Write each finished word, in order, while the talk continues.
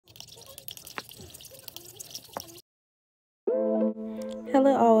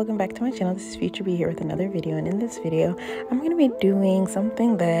Hello all, welcome back to my channel. This is Future B here with another video, and in this video I'm going to be doing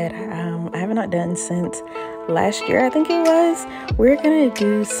something that I have not done since last year, I think it was. We're going to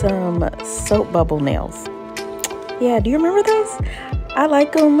do some soap bubble nails. Yeah, do you remember those? I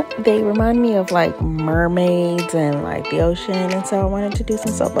like them. They remind me of like mermaids and like the ocean, and so I wanted to do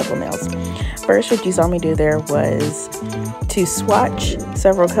some soap bubble nails. First, what you saw me do there was to swatch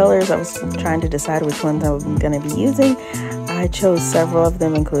several colors. I was trying to decide which ones I was going to be using. I chose several of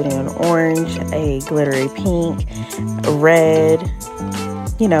them, including an orange, a glittery pink, a red,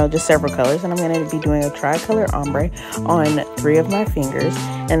 you know, just several colors. And I'm going to be doing a tricolor ombre on 3 of my fingers.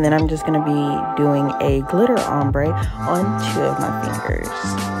 And then I'm just going to be doing a glitter ombre on 2 of my fingers.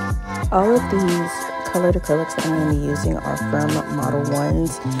 All of these colored acrylics that I'm going to be using are from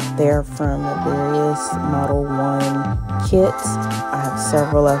Modelones. They are from various Model 1 kits. I have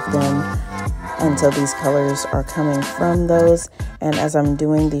several of them. And so these colors are coming from those. And as I'm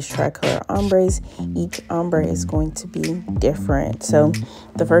doing these tricolor ombres, each ombre is going to be different. So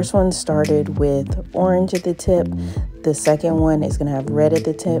the first one started with orange at the tip. The second one is going to have red at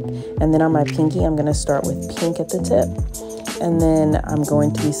the tip. And then on my pinky, I'm going to start with pink at the tip. And then I'm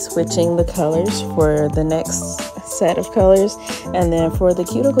going to be switching the colors for the next set of colors. And then for the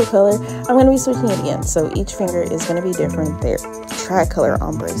cuticle color, I'm going to be switching it again. So each finger is going to be different. They're tricolor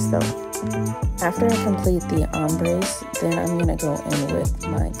ombres though. After I complete the ombres, then I'm going to go in with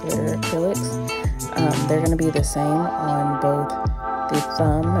my glitter acrylics. They're going to be the same on both the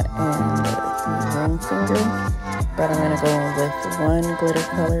thumb and the ring finger, but I'm going to go in with one glitter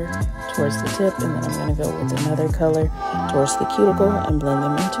color towards the tip, and then I'm going to go with another color towards the cuticle and blend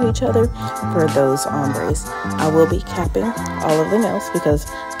them into each other for those ombres. I will be capping all of the nails because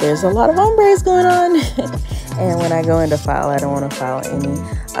there's a lot of ombres going on. And when I go into file, I don't want to file any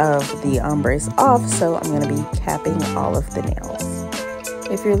of the ombres off, so I'm going to be capping all of the nails.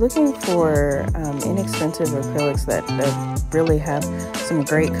 If you're looking for inexpensive acrylics that really have some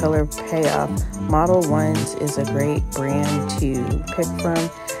great color payoff, Modelones is a great brand to pick from.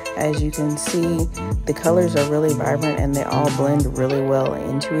 As you can see, the colors are really vibrant and they all blend really well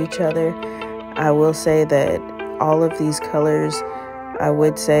into each other. I will say that all of these colors, I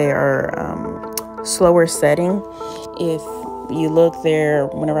would say, are slower setting. If you look there,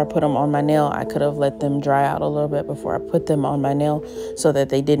 whenever I put them on my nail, I could have let them dry out a little bit before I put them on my nail so that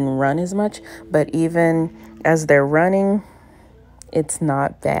they didn't run as much. But even as they're running, it's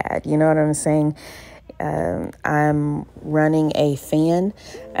not bad. You know what I'm saying? I'm running a fan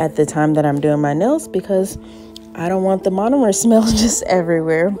at the time that I'm doing my nails because I don't want the monomer smell just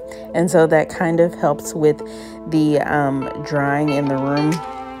everywhere. And so that kind of helps with the drying in the room,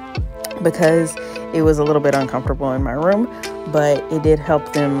 because it was a little bit uncomfortable in my room, but it did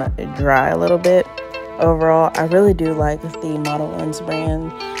help them dry a little bit. Overall, I really do like the Modelones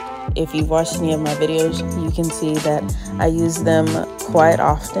brand. If you've watched any of my videos, you can see that I use them quite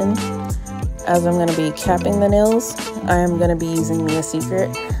often. As I'm going to be capping the nails, I am going to be using me a Secret.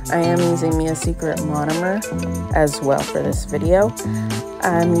 I am using me a Secret Monomer as well for this video.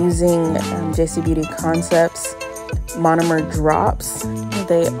 I'm using JC Beauty Concepts Monomer drops.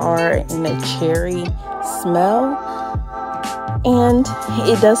 They are in a cherry smell, and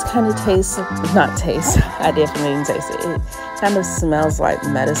it does kind of taste, not taste, I definitely didn't taste it. It kind of smells like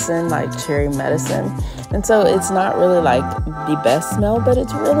medicine, like cherry medicine. And so it's not really like the best smell, but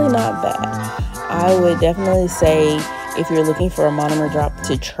it's really not bad. I would definitely say if you're looking for a monomer drop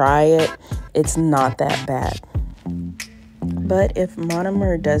to try it, it's not that bad. But if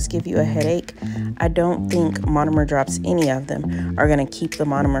monomer does give you a headache, I don't think monomer drops, any of them, are going to keep the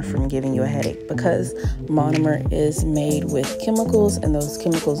monomer from giving you a headache, because monomer is made with chemicals, and those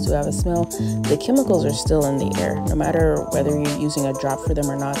chemicals do have a smell. The chemicals are still in the air. No matter whether you're using a drop for them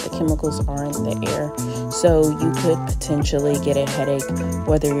or not, the chemicals are in the air. So you could potentially get a headache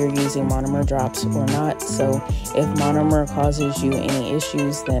whether you're using monomer drops or not. So if monomer causes you any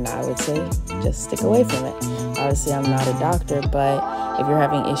issues, then I would say just stick away from it. Obviously, I'm not a doctor, but if you're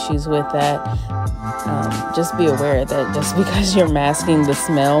having issues with that, just be aware that just because you're masking the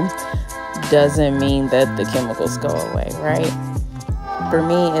smell doesn't mean that the chemicals go away, right? For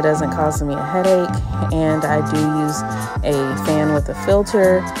me, it doesn't cause me a headache, and I do use a fan with a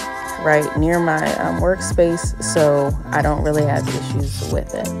filter right near my workspace, so I don't really have issues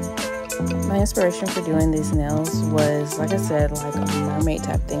with it. My inspiration for doing these nails was, like I said, like a mermaid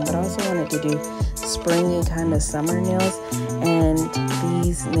type thing, but I also wanted to do springy kind of summer nails, and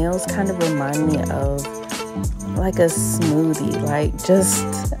these nails kind of remind me of like a smoothie, like just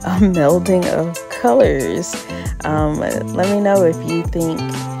a melding of colors. Let me know if you think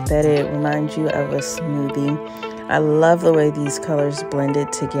that it reminds you of a smoothie. I love the way these colors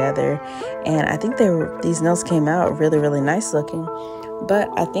blended together, and I think these nails came out really, really nice looking. But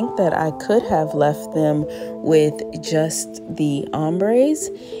I think that I could have left them with just the ombres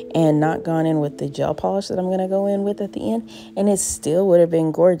and not gone in with the gel polish that I'm going to go in with at the end, and it still would have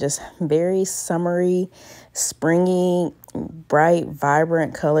been gorgeous. Very summery, springy, bright,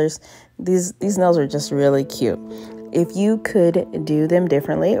 vibrant colors. These nails are just really cute. If you could do them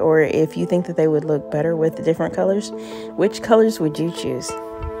differently, or if you think that they would look better with the different colors, which colors would you choose?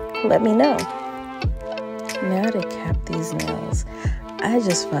 Let me know. Now to cap these nails, I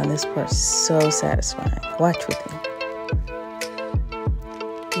just find this part so satisfying. Watch with me.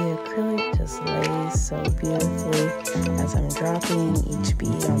 The acrylic just lays so beautifully as I'm dropping each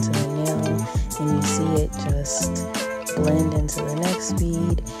bead onto the nail, and you see it just blend into the next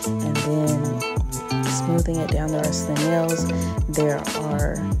bead, and then smoothing it down the rest of the nails. There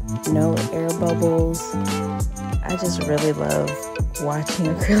are no air bubbles. I just really love watching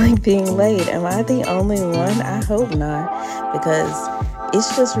acrylic being laid. Am I the only one? I hope not, because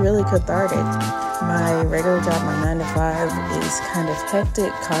it's just really cathartic. My regular job, my 9 to 5, is kind of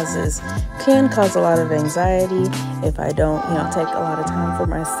hectic, can cause a lot of anxiety if I don't, take a lot of time for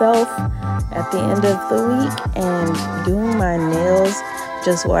myself at the end of the week. And doing my nails,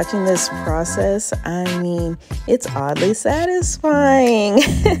 just watching this process, I mean, it's oddly satisfying.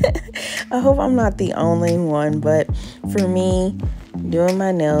 I hope I'm not the only one, but for me, doing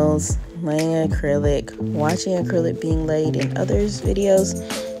my nails, laying acrylic, watching acrylic being laid in others' videos,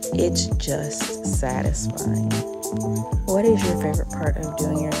 it's just satisfying. What is your favorite part of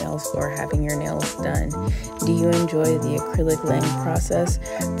doing your nails or having your nails done? Do you enjoy the acrylic laying process?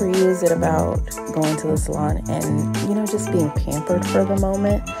 For you, is it about going to the salon and, just being pampered for the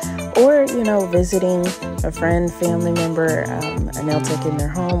moment? Or, visiting a friend, family member, a nail tech in their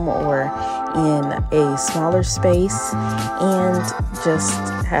home or in a smaller space, and just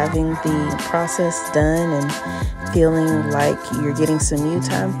having the process done and feeling like you're getting some you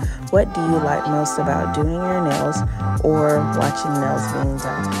time? What do you like most about doing your nails or watching nails being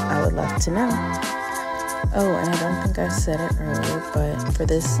done? I would love to know. Oh, and I don't think I said it earlier, but for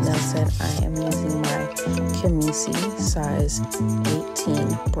this nail set, I am using my Kemesi size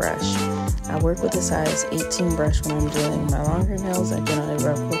 18 brush. I work with the size 18 brush when I'm doing my longer nails. I generally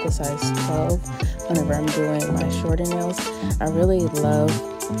work with the size 12 whenever I'm doing my shorter nails. I really love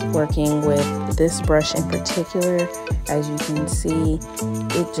working with this brush in particular. As you can see,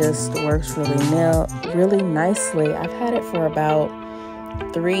 it just works really nicely. I've had it for about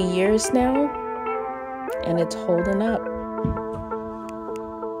 3 years now, and it's holding up.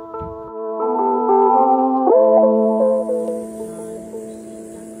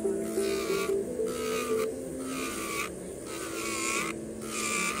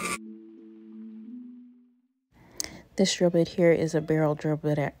 This drill bit here is a barrel drill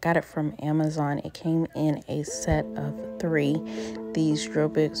bit. I got it from Amazon. It came in a set of 3. These drill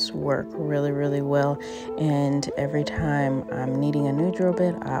bits work really, really well, and every time I'm needing a new drill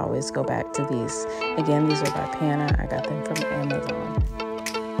bit, I always go back to these. Again, these are by Pana. I got them from Amazon.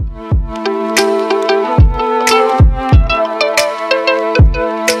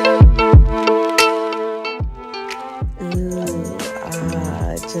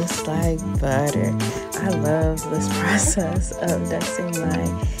 Just like butter. I love this process of dusting my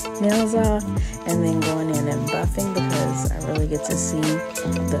nails off and then going in and buffing, because I really get to see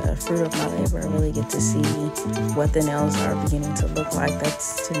the fruit of my labor. I really get to see what the nails are beginning to look like.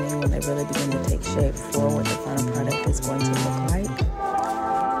 That's, to me, when they really begin to take shape for what the final product is going to look like.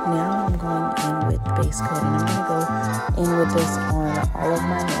 Now I'm going in with base coat, and I'm going to go in with this on all of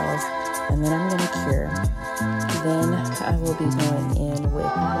my nails, and then I'm going to cure. Then I will be going in with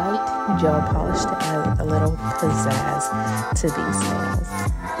white gel polish to add a little pizzazz to these nails.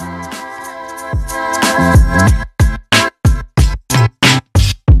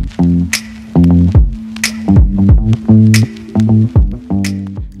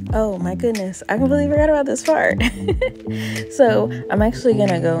 Oh my goodness, I completely forgot about this part. So I'm actually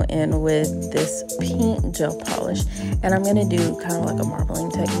gonna go in with this pink gel polish, and I'm gonna do kind of like a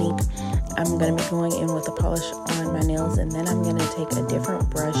marbling technique. I'm going to be going in with the polish on my nails, and then I'm going to take a different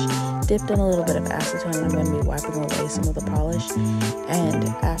brush dipped in a little bit of acetone, and I'm going to be wiping away some of the polish. And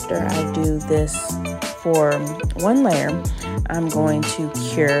after I do this for one layer, I'm going to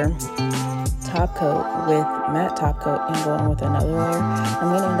cure top coat with matte top coat and go in with another layer. I'm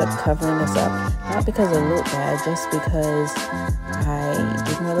going to end up covering this up, not because it looked bad, just because I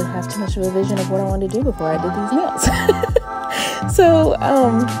didn't really have too much of a vision of what I wanted to do before I did these nails. So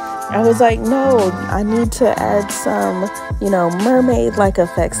I was like, no, I need to add some, you know, mermaid-like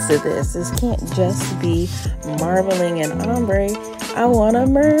effects to this. This can't just be marbling and ombre. I want a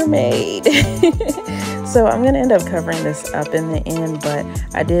mermaid. So I'm going to end up covering this up in the end, but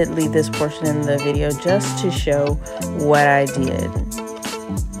I did leave this portion in the video just to show what I did.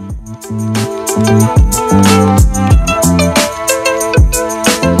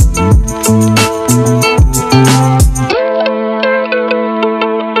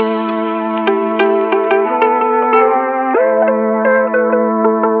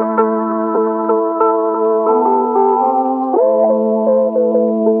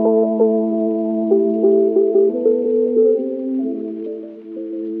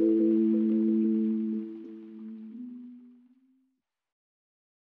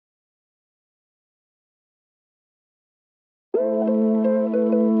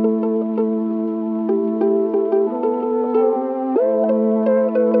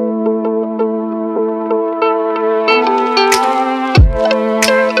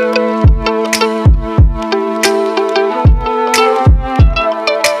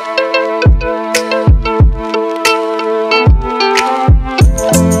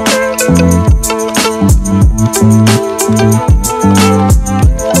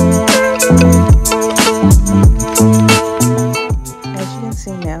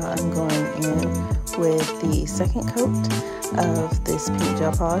 Second coat of this pink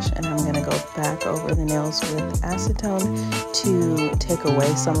gel polish, and I'm going to go back over the nails with acetone to take away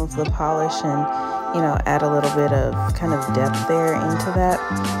some of the polish and, you know, add a little bit of kind of depth there into that.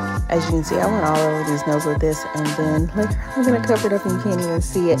 As you can see, I went all over these nails with this, and then like I'm going to cover it up and you can't even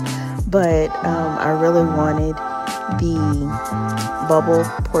see it, but I really wanted the bubble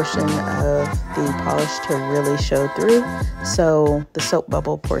portion of the polish to really show through, so the soap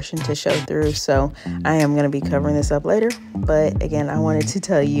bubble portion to show through. So I am going to be covering this up later, but again, I wanted to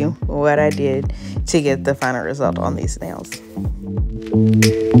tell you what I did to get the final result on these nails.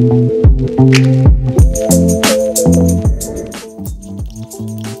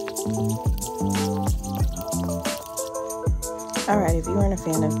 Alright, if you weren't a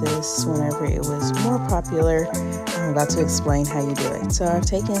fan of this whenever it was more popular, I'm about to explain how you do it. So I've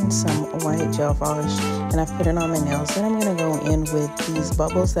taken some white gel polish and I've put it on my nails. Then I'm going to go in with these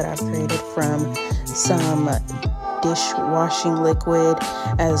bubbles that I've created from some dishwashing liquid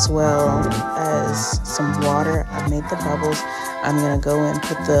as well as some water. I've made the bubbles. I'm going to go and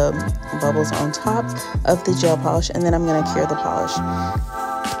put the bubbles on top of the gel polish, and then I'm going to cure the polish.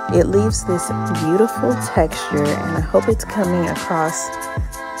 It leaves this beautiful texture, and I hope it's coming across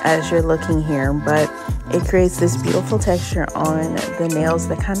as you're looking here, but it creates this beautiful texture on the nails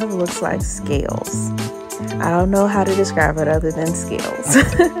that kind of looks like scales. I don't know how to describe it other than scales.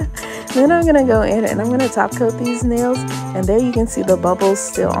 Then I'm going to go in and I'm going to top coat these nails, and there you can see the bubbles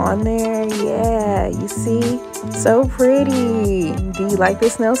still on there. Yeah, you see? So pretty. Do you like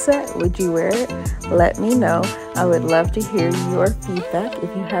this nail set? Would you wear it? Let me know. I would love to hear your feedback.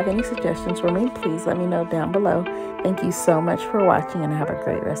 If you have any suggestions for me, please let me know down below. Thank you so much for watching, and have a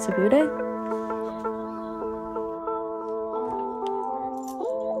great rest of your day.